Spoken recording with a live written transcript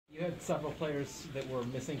had several players that were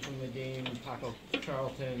missing from the game: Taco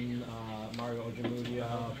Charlton, Mario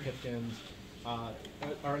Ojemudia, Pipkins. Are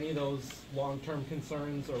any of those long-term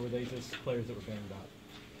concerns, or were they just players that were banged up?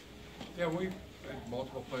 Yeah, we had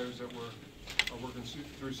multiple players that are working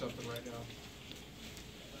through something right now.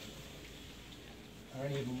 Are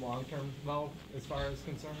any of them long-term, though, as far as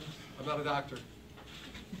concerns? I'm not a doctor.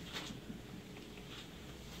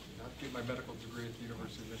 Not get my medical degree at the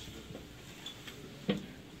University of Michigan.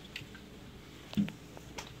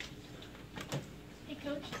 Hey,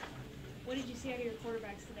 Coach, what did you see out of your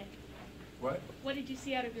quarterbacks today? What? What did you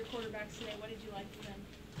see out of your quarterbacks today? What did you like from them?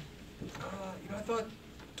 I thought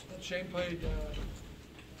Shane played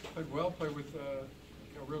well. Played with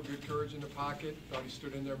real good courage in the pocket. Thought he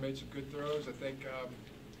stood in there, made some good throws. I think I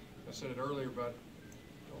said it earlier, but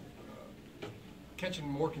catching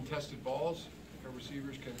more contested balls. Our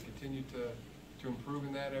receivers can continue to improve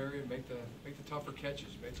in that area. Make the tougher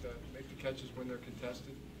catches. Make the catches when they're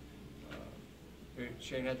contested.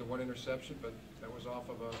 Shane had the one interception, but that was off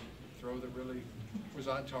of a throw that really was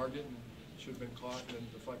on target and should have been caught and then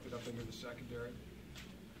deflected up into the secondary.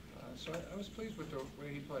 So I was pleased with the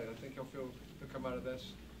way he played. I think he'll come out of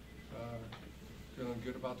this feeling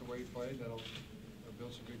good about the way he played. That'll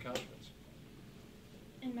build some good confidence.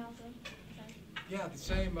 And Malcolm? Sorry. Yeah, the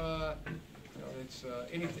same. It's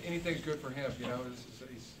anything's good for him.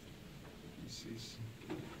 He's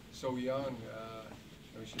so young.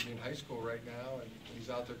 He should be in high school right now, and he's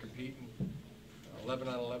out there competing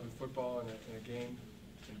 11-on-11 football in a game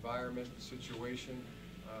environment situation.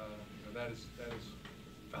 That is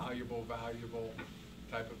valuable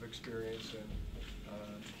type of experience, and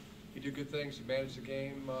he did good things. He managed the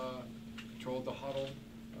game, controlled the huddle,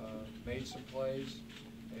 made some plays,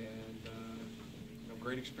 and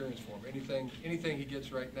great experience for him. Anything he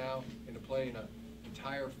gets right now into play in an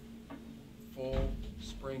entire full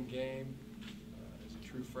spring game as a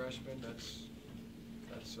true freshman, that's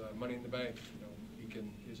money in the bank. He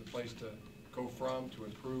has a place to go from, to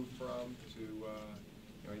improve from, to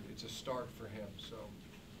it's a start for him. So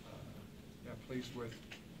yeah, pleased with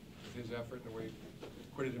his effort and the way he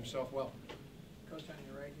acquitted himself well. Coach, on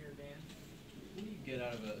your right here, Dan. What do you get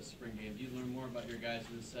out of a spring game? Do you learn more about your guys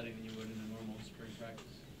in this setting than you would in a normal spring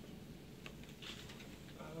practice?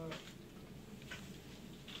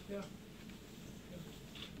 Yeah.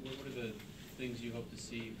 What are the things you hope to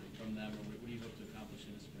see from them, or what do you hope to accomplish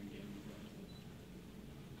in a spring game?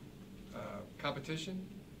 Competition,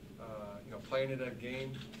 playing at a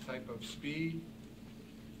game type of speed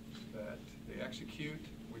that they execute,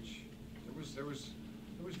 which there was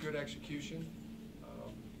good execution,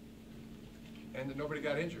 and that nobody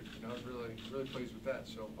got injured. I was really pleased with that.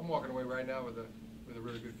 So I'm walking away right now with a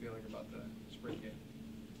really good feeling about the spring game.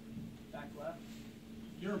 Back left.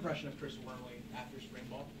 Your impression of Chris Wormley after spring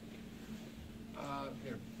ball?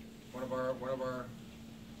 One of our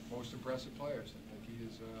most impressive players. I think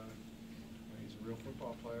he's a real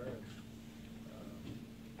football player, and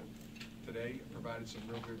today provided some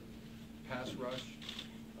real good pass rush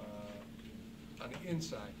on the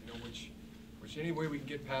inside. Which any way we can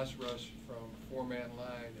get pass rush from a four-man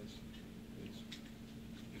line is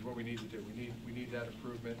what we need to do. We need that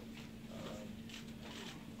improvement.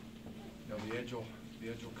 The edge will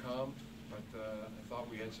come, but I thought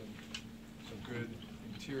we had some good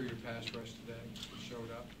interior pass rush today that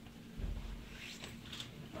showed up.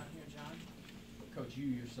 Right here, John. Coach, you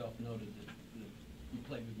yourself noted that you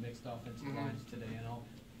played with mixed offensive lines today and all.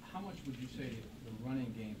 How much would you say the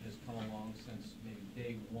running game has come along since maybe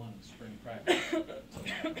day one of spring practice?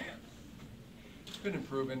 It's been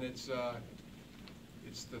improving. It's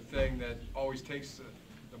the thing that always takes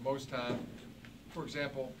the most time. For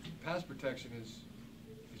example, pass protection has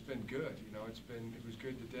been good. It was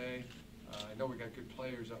good today. I know we got good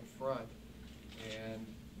players up front, and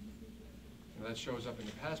that shows up in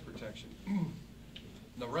the pass protection.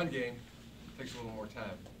 The run game takes a little more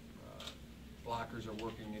time. Blockers are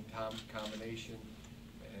working in combination,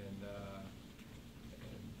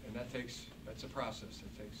 and that's a process.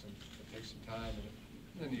 It takes some time,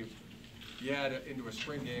 and then you add it into a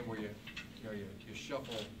spring game where you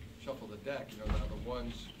shuffle the deck. Now the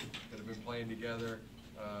ones that have been playing together,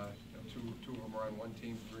 two of them are on one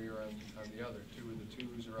team, three are on the other. Two of the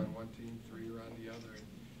twos are on one team, three are on the other,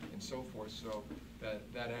 and so forth. So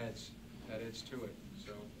that adds to it.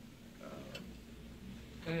 So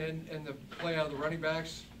and the play out of the running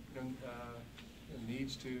backs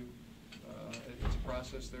needs to. It's a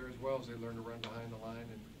process there as well as they learn to run behind the line,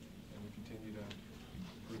 and we continue to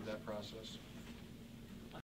improve that process.